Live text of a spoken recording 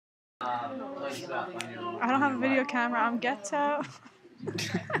I don't have a video camera. I'm ghetto.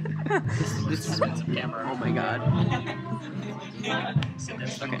 This is expensive camera. Oh my god. So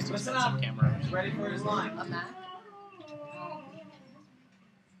this is the most expensive camera. Ready for his line. A Mac?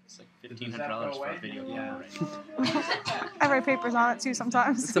 It's like $1,500 for a video camera. I write papers on it too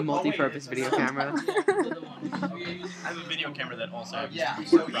sometimes. It's a multi-purpose video camera. I have a video camera that also has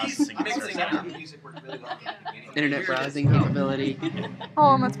So processing he's mixing and up the music worked really well at the beginning. Internet browsing capability.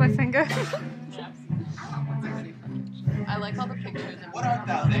 Oh, and that's my finger. I like all the pictures. And What art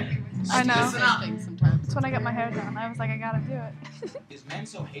thou there? I know. Listen up. Things sometimes. That's when I get my hair done. I was like, I gotta do it. Is man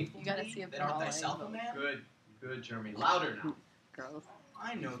so hateful You gotta to see thee it that from art all thyself a angles. man? Good, Jeremy. Louder now. Girls.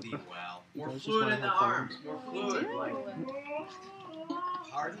 I know thee well. You More guys just fluid wanna in the have fun. arms. More fluid, like.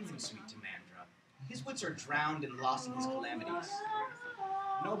 Pardon him, sweet Timandra. His wits are drowned and lost in his calamities.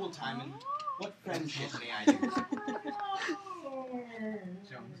 Noble Timon, what friendship may I do?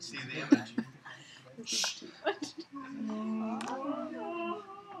 See the image.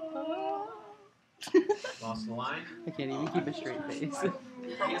 Lost the line? I can't even keep a straight face.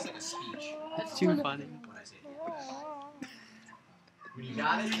 He has like a speech. It's too funny. What I say. When you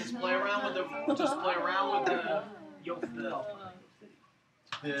got it, just play around with the. Just play around with the.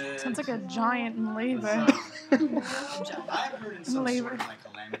 The Sounds like a giant in labor. I've heard in some Labor. sort of like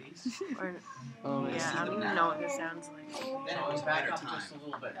calamities. Oh my Yeah, I don't even know what this sounds like. Then it was better time. a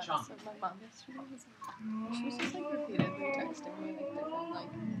little bit. That's Chunk. what my mom yesterday was. She was just like repeatedly texting me like different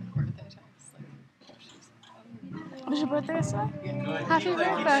like birthday texts. Like she's Was your birthday yesterday? Good. Happy Keep the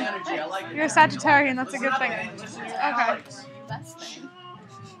birthday. energy. I like it. You're a Sagittarian. That's a good thing. Okay. Listen to Okay. Alex. best thing.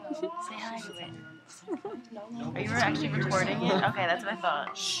 Say hi to it. Are you actually recording it? Okay, that's what I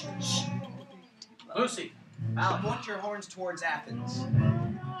thought. Shh, shh. Lucy, point your horns towards Athens.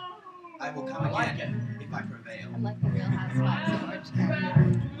 I will come again if I prevail. I'm like the Real Housewives of Orange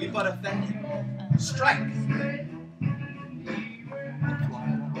County. We but offend him. Strike!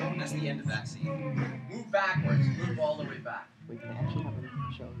 That's the end of that scene. Move backwards. Move all the way back. Wait, they actually have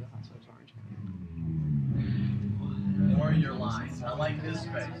a show of the Housewives of Orange County. More your lines. I like this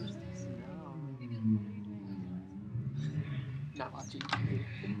space. No. Not watching TV.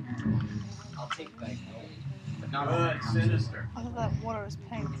 I'll take that gold. But not good. Sinister. I thought that water was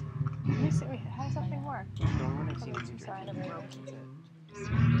pink. Let me see. Wait, how does that thing work? The only one I've seen when you Inside drink of is it. Broke, that's it.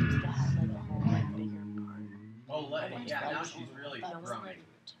 Used to have like a whole like bigger part. Oh, let it. Yeah, now she's really grumpy.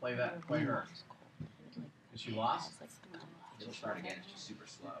 Play that. Play her. Is she lost? It'll start again. It's just super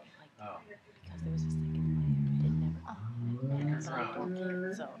slow. Oh. Because there was a second layer, it never. And it's like,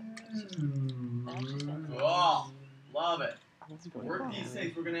 okay, so. That actually sounds like. Oh, love it. Let's go. Work these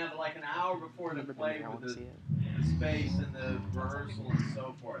things. We're gonna have like an hour before to Never play been there, I with wanna the see it. space and the rehearsal and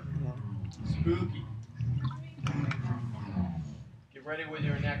so forth. Yeah. Spooky. Get ready with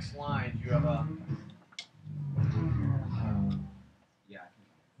your next line. You have a. Yeah.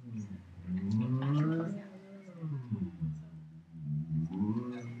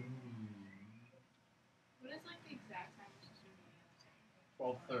 What is like the exact time to shoot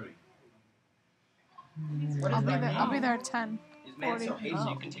 12:30. I'll be there. I'll be there at 10. Is man so 40. hasty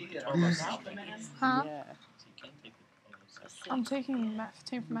you can take it almost out? Huh? Yeah. So you can't take the photos. I'm taking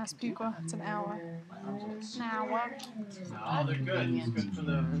team from Massapequa. It's an hour. An hour. No, they're good. It's good for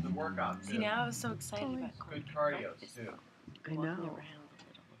the workout See, too. now I was so excited about Good cardio too. I know. walking around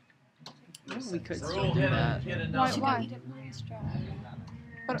Yeah, we could Rule, still do get that. Get Why? enough. Why? Eat it while you stride.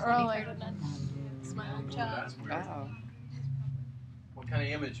 But early. Smile, child. That's weird. Wow. What kind of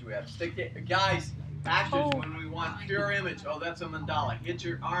image do we have? Stick it, guys. Actors, Oh. when we want pure image. Oh, that's a mandala. Get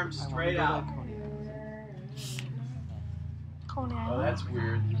your arms I wanna straight go out. to Coney Island. Coney Oh, Island. that's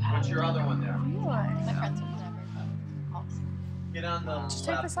weird. What's your other one there? My Really? friends would never come. Get on the Just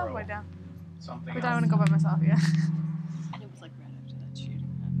take the left subway row. down. Something But I else. want to go by myself, yeah. And it was like right after that shooting.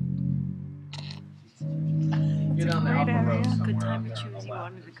 Get It's a on the great upper row area. somewhere Good up time to there on choose the you left.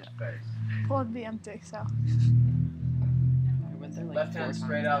 wanted to go. Space. Well, it'd be empty, so. I went there like Left 4 hand times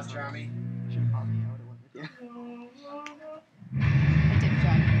straight this out, summer. Jeremy. You should call me. I would've went with you. I did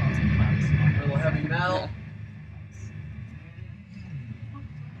drive across the clouds. Little heavy metal.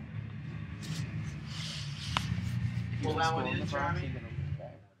 Pull that one in, Jeremy.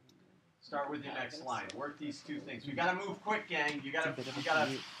 Start with your next line. Work these two things. We gotta move quick, gang. You gotta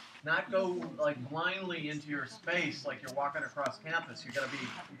not go like blindly into your space like you're walking across campus. You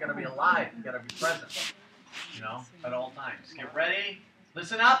gotta be alive. You gotta be present. You know, at all times. Get ready.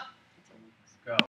 Listen up.